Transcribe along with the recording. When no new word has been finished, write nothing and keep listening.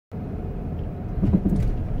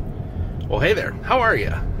Well, hey there, how are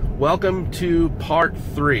you? Welcome to part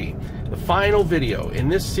 3, the final video in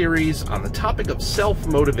this series on the topic of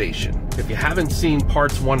self-motivation. If you haven't seen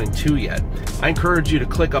parts 1 and 2 yet, I encourage you to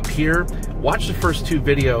click up here, watch the first 2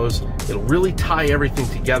 videos. It'll really tie everything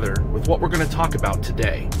together with what we're going to talk about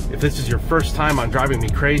today. If this is your first time on Driving Me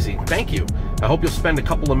Crazy, thank you. I hope you'll spend a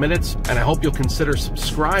couple of minutes, and I hope you'll consider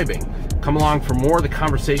subscribing. Come along for more of the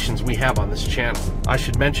conversations we have on this channel. I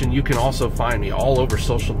should mention you can also find me all over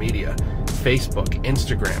social media, Facebook,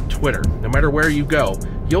 Instagram, Twitter. No matter where you go,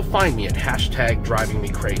 you'll find me at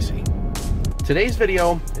 #DrivingMeCrazy. Today's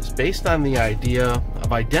video is based on the idea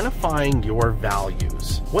of identifying your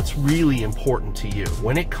values. What's really important to you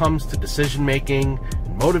when it comes to decision making,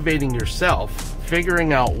 motivating yourself,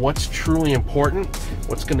 figuring out what's truly important,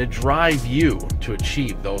 what's going to drive you to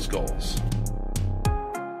achieve those goals.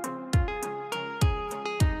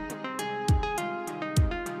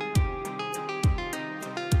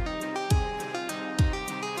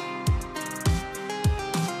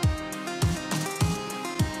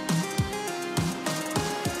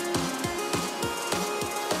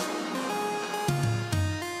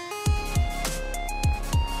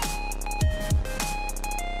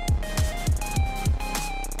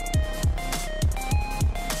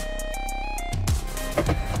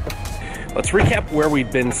 Let's recap where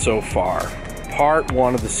we've been so far. Part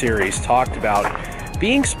 1 of the series talked about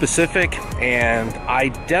being specific and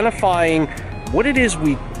identifying what it is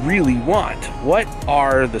we really want. What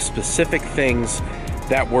are the specific things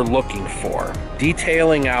that we're looking for?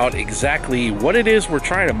 Detailing out exactly what it is we're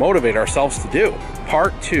trying to motivate ourselves to do.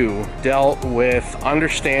 Part 2 dealt with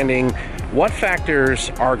understanding what factors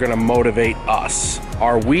are going to motivate us.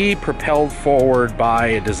 Are we propelled forward by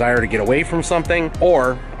a desire to get away from something,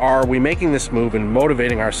 or are we making this move and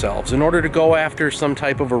motivating ourselves in order to go after some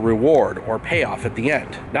type of a reward or payoff at the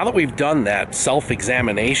end? Now that we've done that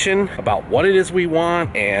self-examination about what it is we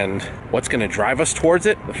want and what's going to drive us towards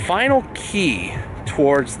it, the final key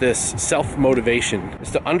towards this self-motivation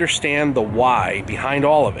is to understand the why behind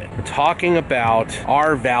all of it. We're talking about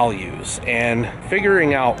our values and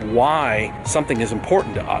figuring out why something is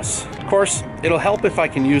important to us. Of course, it'll help if I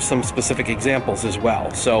can use some specific examples as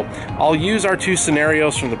well. So I'll use our 2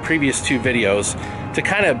 scenarios from the previous 2 videos to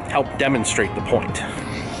kind of help demonstrate the point.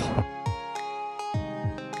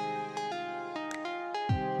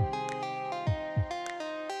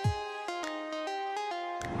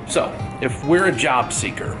 So, if we're a job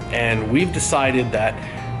seeker and we've decided that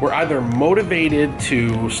we're either motivated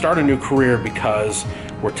to start a new career because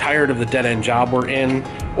we're tired of the dead-end job we're in,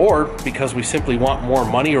 or because we simply want more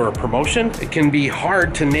money or a promotion, it can be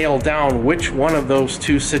hard to nail down which one of those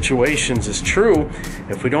 2 situations is true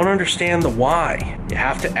if we don't understand the why. You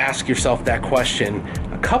have to ask yourself that question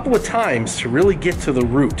a couple of times to really get to the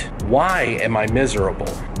root. Why am I miserable?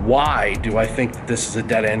 Why do I think that this is a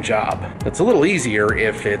dead-end job? It's a little easier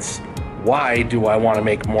if it's why do I want to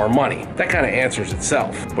make more money? That kind of answers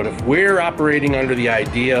itself. But if we're operating under the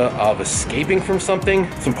idea of escaping from something,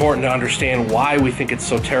 it's important to understand why we think it's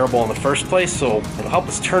so terrible in the first place, so it'll help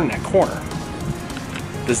us turn that corner.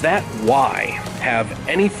 Does that why have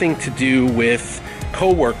anything to do with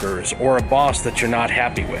coworkers or a boss that you're not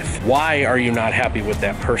happy with? Why are you not happy with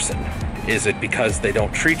that person? Is it because they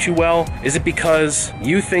don't treat you well? Is it because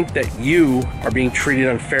you think that you are being treated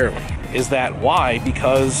unfairly? Is that why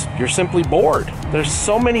because you're simply bored? There's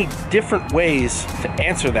so many different ways to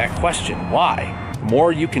answer that question, why. The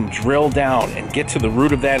more you can drill down and get to the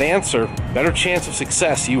root of that answer, better chance of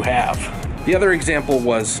success you have. The other example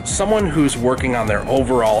was someone who's working on their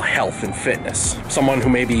overall health and fitness. Someone who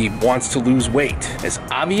maybe wants to lose weight. As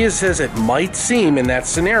obvious as it might seem in that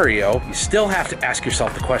scenario, you still have to ask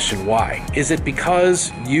yourself the question why. Is it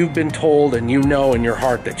because you've been told and you know in your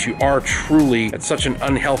heart that you are truly at such an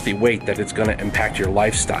unhealthy weight that it's going to impact your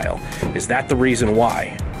lifestyle? Is that the reason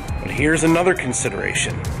why? But here's another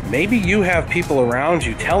consideration. Maybe you have people around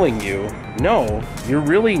you telling you, no, you're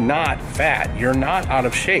really not fat, you're not out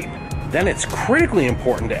of shape. Then it's critically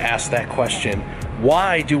important to ask that question,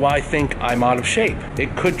 why do I think I'm out of shape?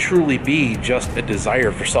 It could truly be just a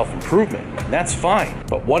desire for self-improvement. That's fine.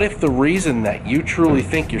 But what if the reason that you truly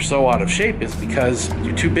think you're so out of shape is because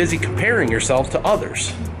you're too busy comparing yourself to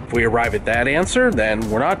others? If we arrive at that answer, then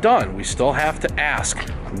we're not done. We still have to ask,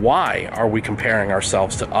 why are we comparing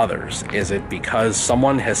ourselves to others? Is it because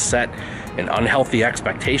someone has set an unhealthy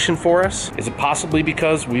expectation for us? Is it possibly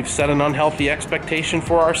because we've set an unhealthy expectation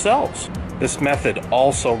for ourselves? This method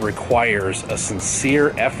also requires a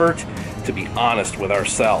sincere effort to be honest with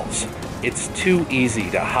ourselves. It's too easy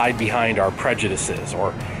to hide behind our prejudices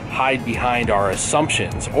or hide behind our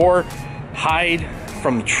assumptions or hide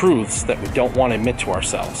from the truths that we don't want to admit to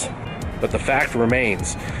ourselves. But the fact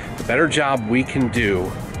remains, the better job we can do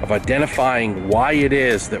of identifying why it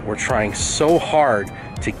is that we're trying so hard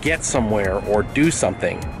to get somewhere or do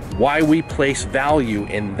something, why we place value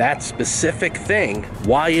in that specific thing,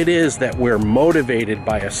 why it is that we're motivated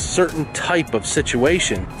by a certain type of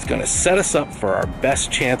situation, it's going to set us up for our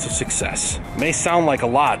best chance of success. It may sound like a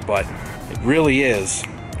lot, but it really is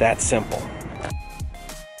that simple.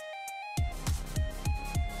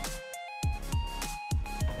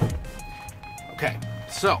 Okay,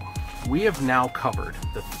 so we have now covered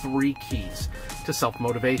the 3 keys to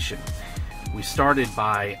self-motivation. We started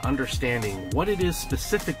by understanding what it is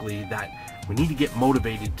specifically that we need to get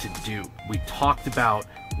motivated to do. We talked about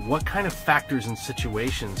what kind of factors and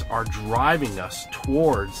situations are driving us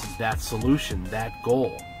towards that solution, that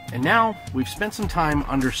goal. And now we've spent some time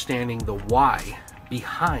understanding the why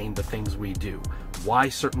behind the things we do, why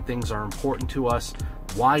certain things are important to us,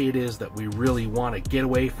 why it is that we really want to get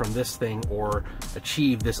away from this thing or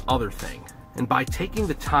achieve this other thing. And by taking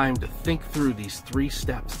the time to think through these 3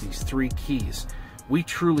 steps, these 3 keys, we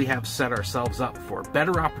truly have set ourselves up for a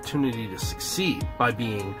better opportunity to succeed by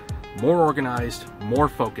being more organized, more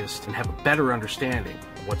focused, and have a better understanding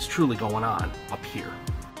of what's truly going on up here.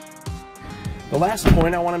 The last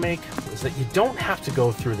point I want to make is that you don't have to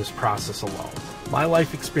go through this process alone. My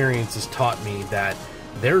life experience has taught me that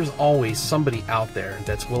there's always somebody out there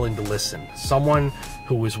that's willing to listen, someone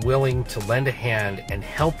who is willing to lend a hand and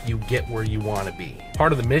help you get where you want to be.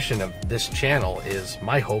 Part of the mission of this channel is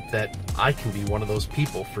my hope that I can be one of those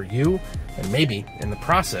people for you, and maybe in the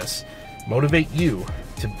process motivate you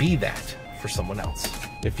to be that for someone else.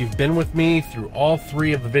 If you've been with me through all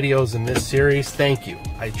 3 of the videos in this series, thank you.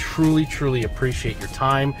 I truly appreciate your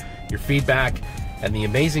time, your feedback, and the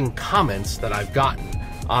amazing comments that I've gotten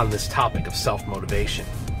on this topic of self-motivation.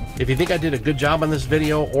 If you think I did a good job on this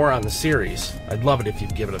video or on the series, I'd love it if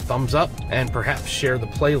you'd give it a thumbs up and perhaps share the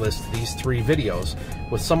playlist of these 3 videos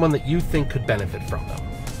with someone that you think could benefit from them.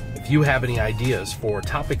 If you have any ideas for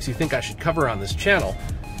topics you think I should cover on this channel,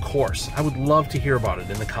 of course, I would love to hear about it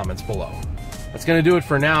in the comments below. That's going to do it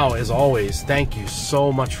for now. As always, thank you so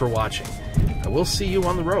much for watching. I will see you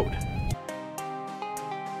on the road.